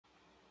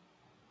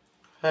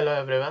Hello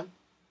everyone,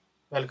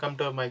 welcome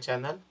to my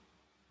channel.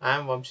 I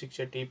am Vamshik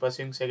Shetty,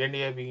 pursuing second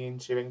year BE in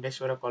Sri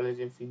Venkateshwara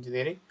College of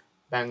Engineering,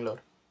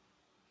 Bangalore.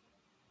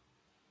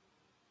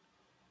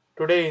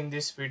 Today in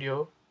this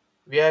video,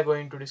 we are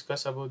going to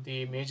discuss about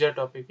the major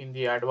topic in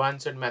the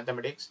advanced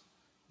mathematics,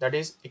 that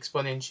is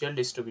exponential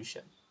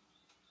distribution.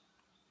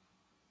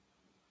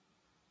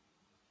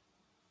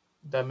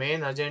 The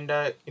main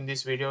agenda in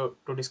this video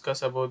to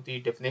discuss about the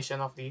definition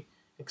of the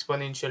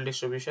exponential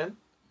distribution,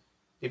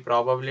 the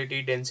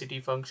probability density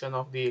function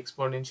of the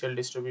exponential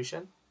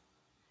distribution,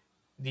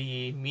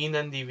 the mean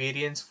and the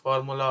variance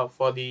formula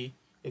for the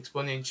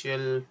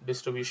exponential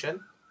distribution,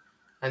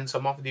 and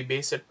some of the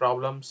basic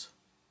problems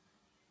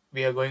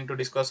we are going to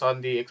discuss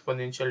on the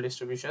exponential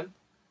distribution,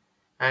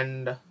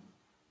 and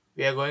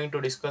we are going to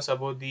discuss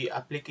about the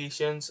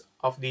applications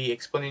of the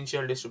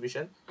exponential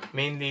distribution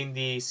mainly in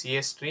the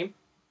CS stream,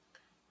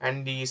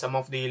 and the some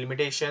of the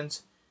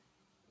limitations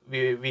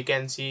we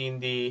can see in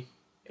the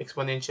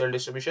exponential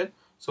distribution.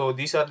 So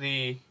these are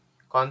the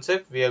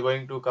concepts we are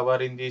going to cover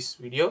in this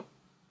video.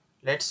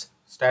 Let's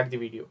start the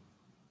video.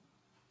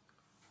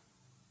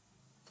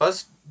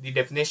 First, the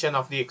definition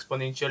of the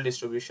exponential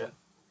distribution.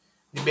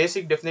 The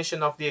basic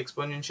definition of the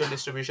exponential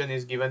distribution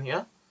is given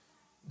here.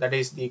 That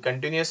is, the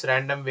continuous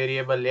random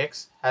variable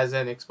x has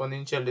an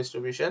exponential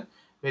distribution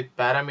with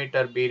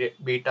parameter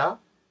beta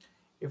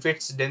if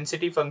its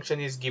density function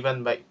is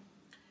given by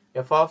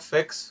f of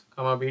x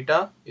comma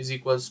beta is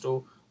equals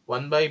to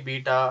 1 by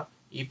beta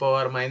e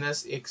power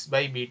minus x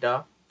by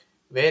beta,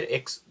 where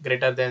x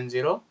greater than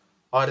 0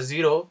 or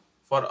 0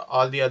 for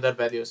all the other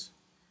values.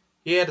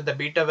 Here the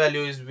beta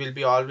value will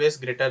be always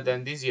greater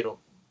than the 0.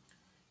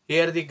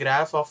 Here the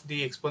graph of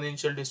the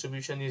exponential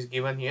distribution is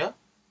given here,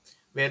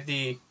 where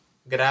the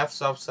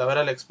graphs of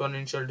several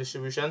exponential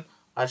distribution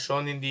are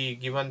shown in the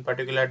given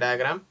particular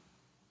diagram.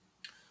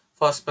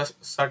 For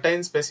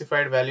certain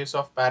specified values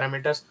of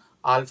parameters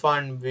alpha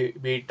and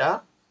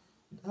beta,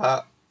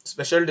 the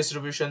special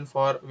distribution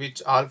for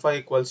which alpha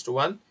equals to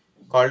 1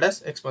 called as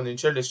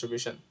exponential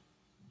distribution.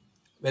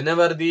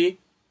 Whenever the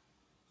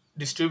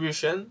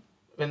distribution,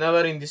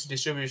 whenever in this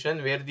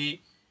distribution where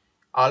the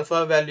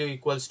alpha value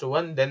equals to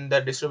 1, then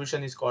the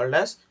distribution is called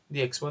as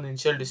the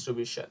exponential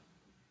distribution.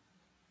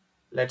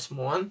 Let's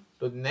move on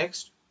to the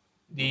next,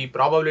 the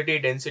probability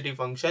density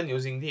function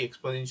using the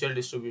exponential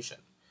distribution.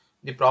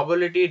 The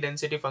probability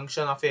density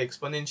function of a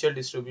exponential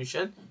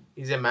distribution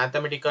is a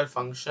mathematical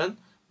function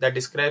that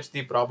describes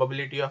the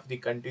probability of the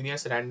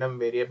continuous random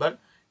variable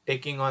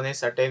taking on a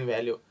certain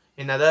value.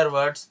 In other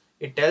words,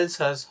 it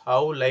tells us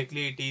how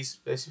likely it is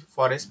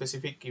for a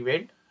specific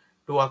event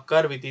to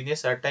occur within a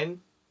certain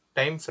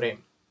time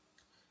frame,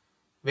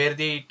 where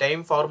the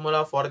time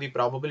formula for the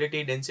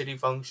probability density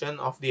function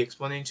of the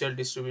exponential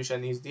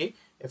distribution is the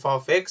f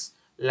of x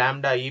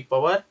lambda e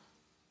power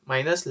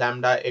minus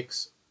lambda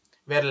x,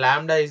 where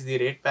lambda is the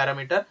rate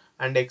parameter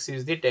and x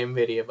is the time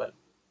variable.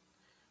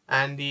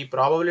 And the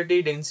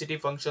probability density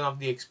function of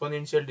the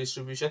exponential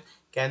distribution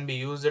can be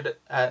used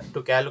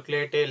to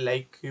calculate a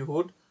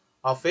likelihood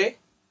of a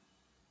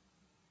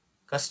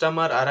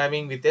customer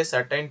arriving with a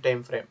certain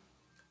time frame.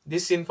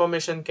 This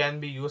information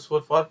can be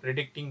useful for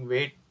predicting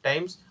wait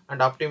times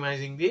and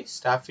optimizing the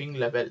staffing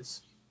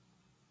levels.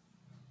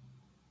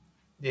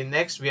 The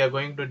next we are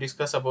going to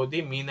discuss about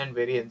the mean and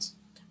variance,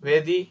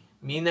 where the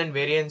mean and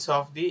variance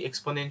of the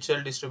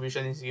exponential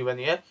distribution is given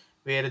here,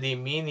 where the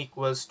mean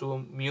equals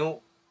to mu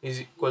is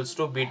equals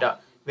to beta,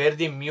 where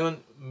the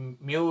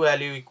mu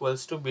value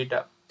equals to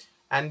beta,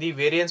 and the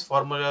variance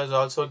formula is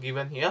also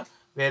given here,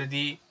 where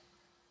the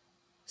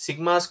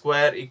sigma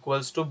square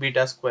equals to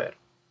beta square.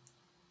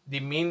 The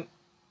mean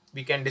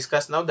we can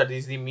discuss now, that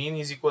is the mean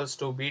is equals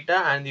to beta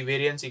and the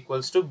variance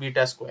equals to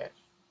beta square.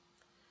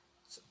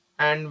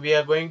 And we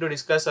are going to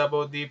discuss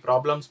about the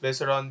problems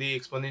based on the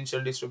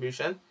exponential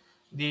distribution.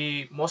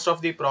 The most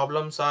of the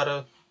problems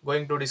are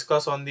going to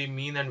discuss on the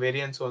mean and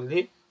variance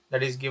only.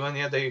 That is given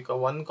here. The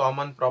one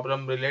common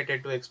problem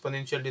related to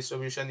exponential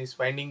distribution is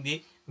finding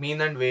the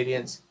mean and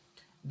variance.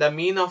 The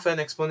mean of an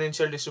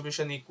exponential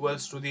distribution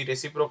equals to the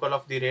reciprocal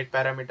of the rate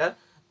parameter,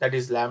 that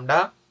is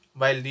lambda,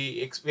 while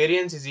the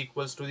variance is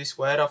equals to the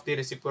square of the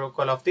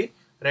reciprocal of the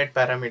rate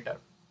parameter.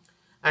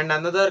 And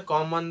another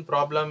common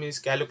problem is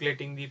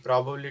calculating the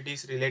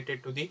probabilities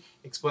related to the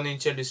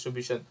exponential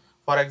distribution.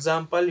 For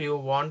example, you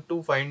want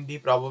to find the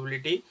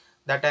probability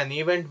that an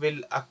event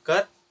will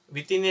occur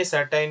within a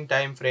certain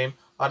time frame,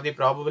 or the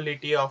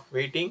probability of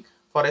waiting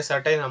for a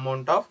certain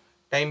amount of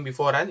time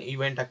before an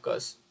event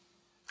occurs.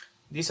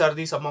 These are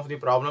the some of the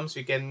problems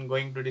we can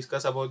going to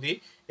discuss about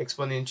the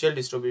exponential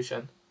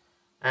distribution.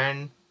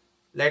 And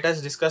let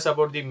us discuss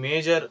about the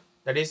major,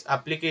 that is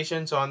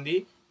applications on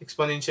the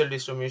exponential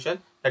distribution,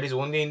 that is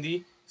only in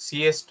the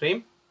CS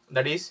stream,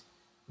 that is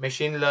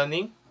machine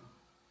learning.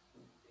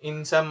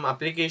 In some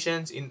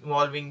applications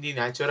involving the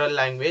natural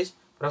language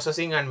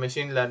processing and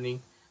machine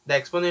learning, the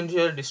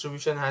exponential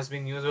distribution has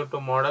been used to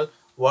model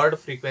word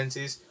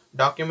frequencies,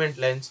 document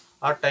lengths,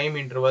 or time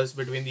intervals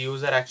between the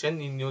user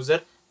action in user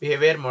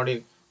behavior model.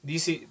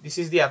 This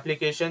is the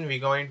application we are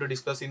going to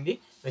discuss in the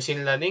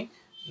machine learning.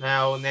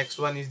 Now next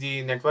one is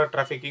the network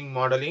trafficking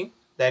modeling.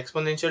 The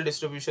exponential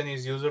distribution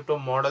is used to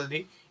model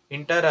the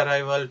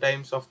inter-arrival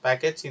times of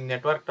packets in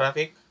network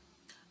traffic.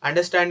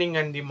 Understanding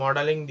and the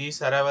modeling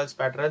these arrivals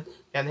patterns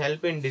can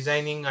help in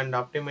designing and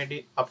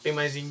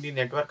optimizing the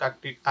network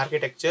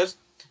architectures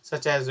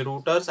such as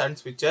routers and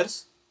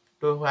switchers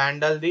to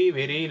handle the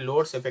very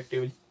loads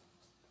effectively.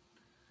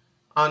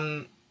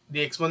 On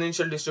the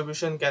exponential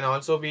distribution can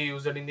also be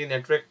used in the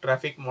network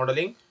traffic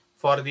modeling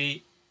for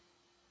the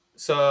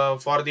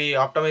for the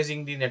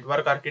optimizing the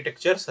network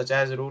architecture such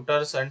as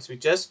routers and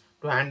switches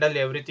to handle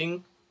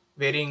everything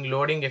varying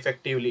loading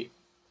effectively.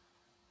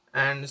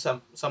 And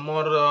some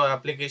more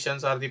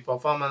applications are the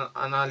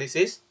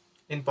analysis.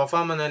 In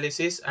perform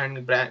analysis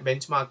and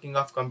benchmarking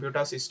of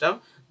computer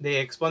system, the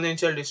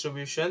exponential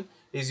distribution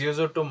is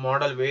used to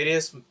model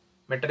various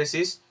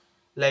matrices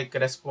like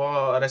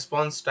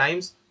response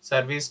times,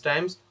 service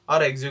times,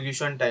 or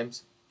execution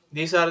times.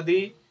 These are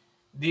the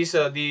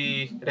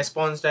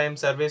response time,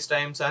 service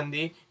times, and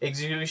the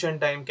execution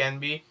time can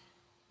be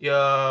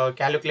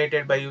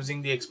calculated by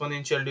using the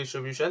exponential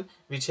distribution,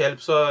 which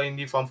helps in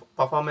the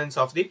performance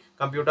of the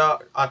computer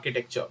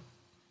architecture.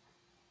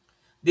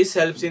 This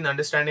helps in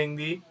understanding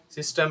the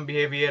system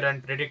behavior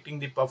and predicting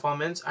the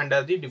performance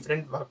under the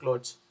different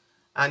workloads.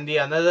 And the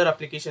another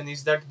application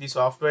is that the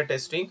software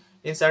testing.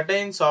 In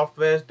certain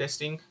software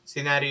testing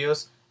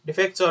scenarios,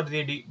 defects or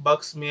the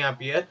bugs may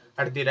appear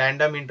at the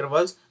random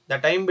intervals. The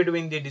time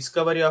between the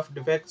discovery of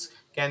defects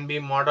can be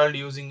modeled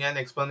using an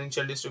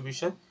exponential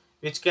distribution,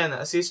 which can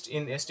assist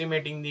in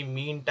estimating the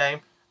mean time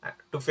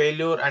to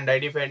failure and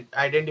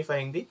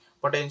identifying the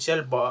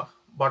potential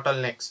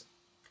bottlenecks.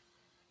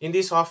 In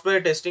the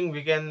software testing,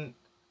 we can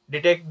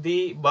detect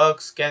the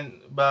bugs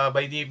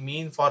by the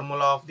mean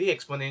formula of the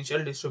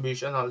exponential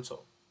distribution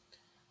also.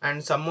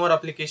 And some more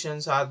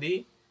applications are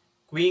the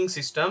queuing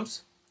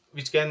systems,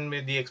 which can be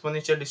the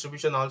exponential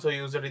distribution also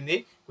used in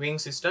the queuing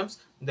systems.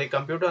 The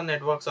computer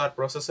networks are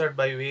processed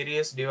by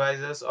various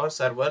devices or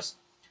servers.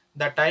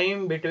 The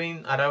time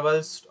between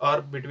arrivals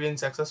or between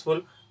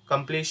successful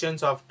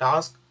completions of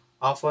tasks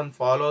often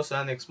follows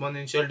an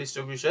exponential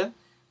distribution.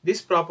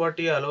 This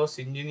property allows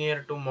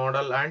engineer to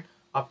model and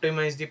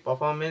optimize the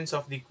performance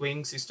of the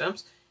queuing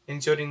systems,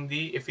 ensuring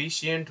the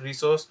efficient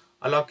resource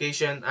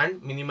allocation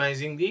and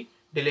minimizing the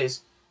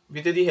delays.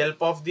 With the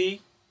help of the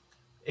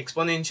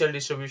exponential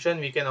distribution,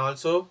 we can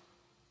also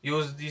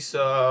use this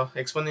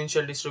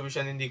exponential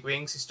distribution in the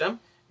queuing system,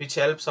 which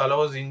helps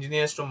allows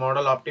engineers to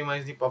model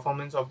optimize the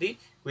performance of the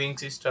queuing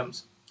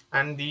systems.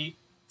 And the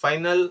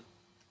final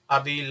or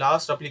the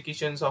last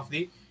applications of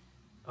the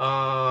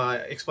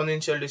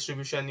exponential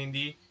distribution in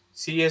the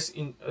CS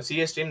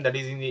stream, that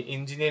is in the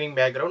engineering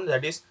background,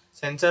 that is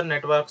sensor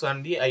networks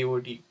and the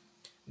IoT.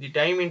 The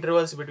time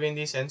intervals between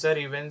the sensor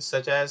events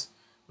such as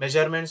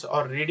measurements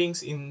or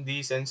readings in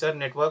the sensor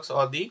networks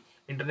or the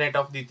Internet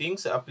of the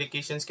Things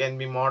applications can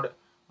be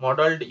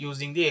modeled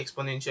using the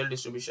exponential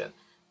distribution.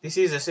 This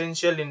is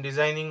essential in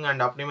designing and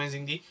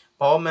optimizing the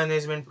power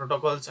management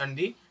protocols and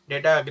the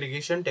data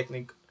aggregation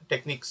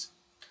techniques.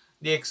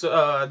 The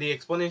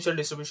exponential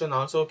distribution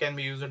also can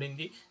be used in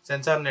the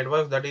sensor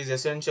networks, that is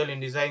essential in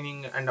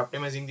designing and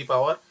optimizing the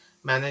power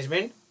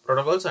management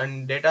protocols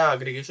and data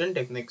aggregation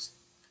techniques.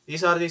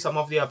 These are the some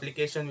of the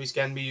applications which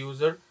can be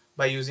used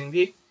by using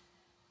the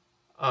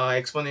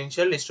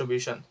exponential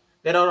distribution.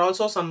 There are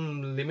also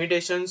some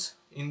limitations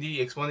in the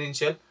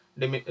exponential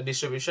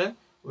distribution,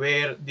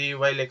 where the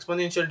while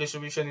exponential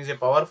distribution is a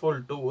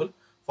powerful tool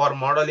for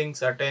modeling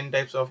certain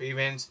types of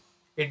events,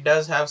 it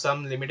does have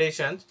some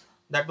limitations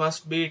that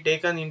must be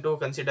taken into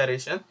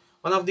consideration.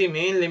 One of the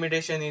main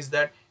limitation is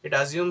that it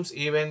assumes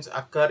events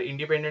occur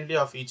independently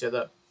of each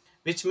other,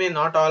 which may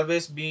not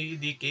always be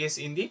the case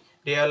in the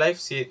real life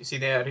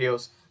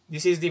scenarios.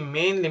 This is the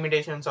main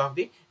limitations of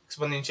the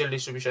exponential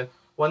distribution.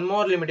 One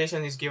more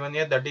limitation is given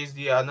here, that is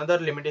the another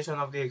limitation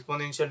of the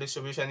exponential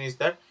distribution is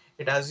that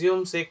it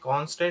assumes a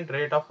constant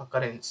rate of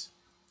occurrence,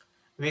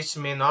 which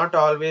may not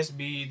always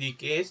be the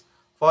case.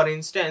 For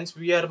instance,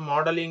 we are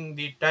modeling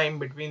the time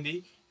between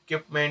the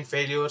equipment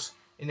failures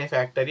in a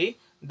factory.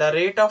 The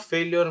rate of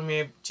failure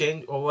may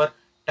change over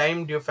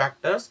time due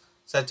factors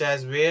such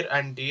as wear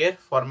and tear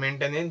for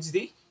maintenance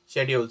the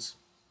schedules.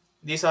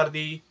 These are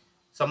the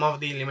some of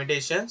the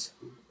limitations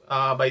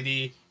by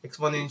the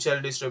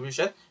exponential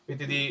distribution, with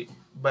the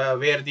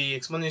where the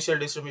exponential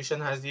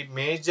distribution has the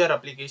major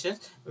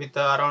applications with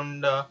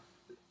around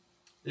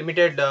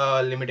limited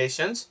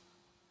limitations.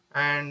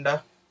 And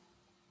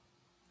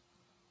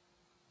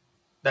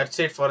that's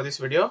it for this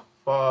video.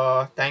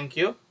 For thank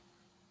you.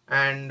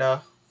 And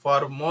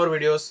for more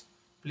videos,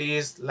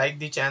 please like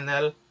the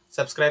channel,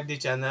 subscribe the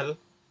channel,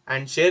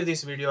 and share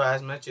this video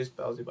as much as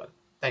possible.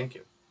 Thank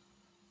you.